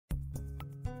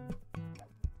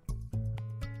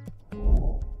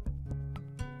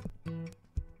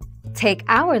Take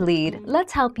our lead,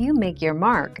 let's help you make your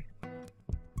mark.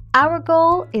 Our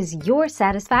goal is your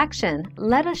satisfaction.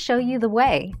 Let us show you the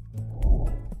way.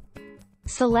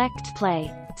 Select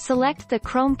Play. Select the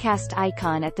Chromecast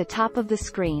icon at the top of the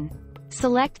screen.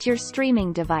 Select your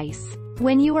streaming device.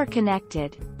 When you are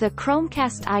connected, the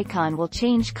Chromecast icon will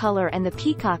change color and the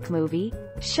Peacock movie,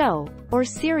 show, or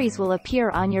series will appear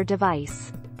on your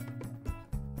device.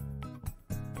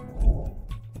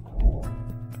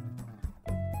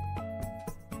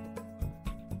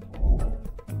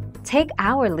 Take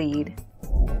our lead.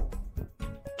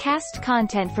 Cast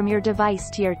content from your device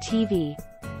to your TV.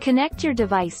 Connect your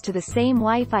device to the same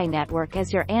Wi-Fi network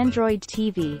as your Android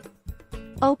TV.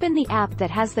 Open the app that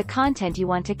has the content you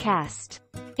want to cast.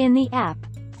 In the app,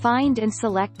 find and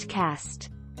select Cast.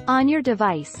 On your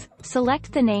device,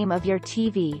 select the name of your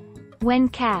TV. When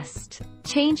Cast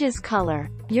changes color,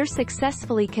 you're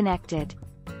successfully connected.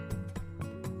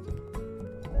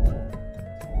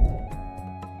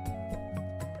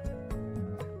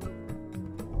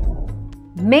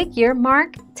 Make your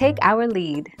mark, take our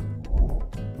lead.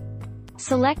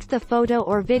 Select the photo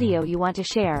or video you want to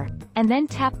share, and then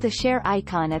tap the share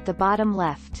icon at the bottom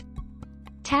left.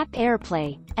 Tap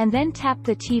AirPlay, and then tap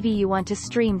the TV you want to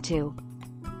stream to.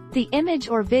 The image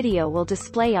or video will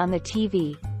display on the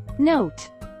TV.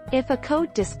 Note: if a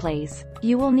code displays,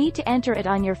 you will need to enter it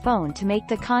on your phone to make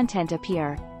the content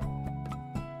appear.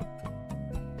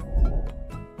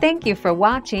 Thank you for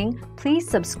watching. Please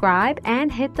subscribe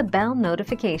and hit the bell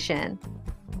notification.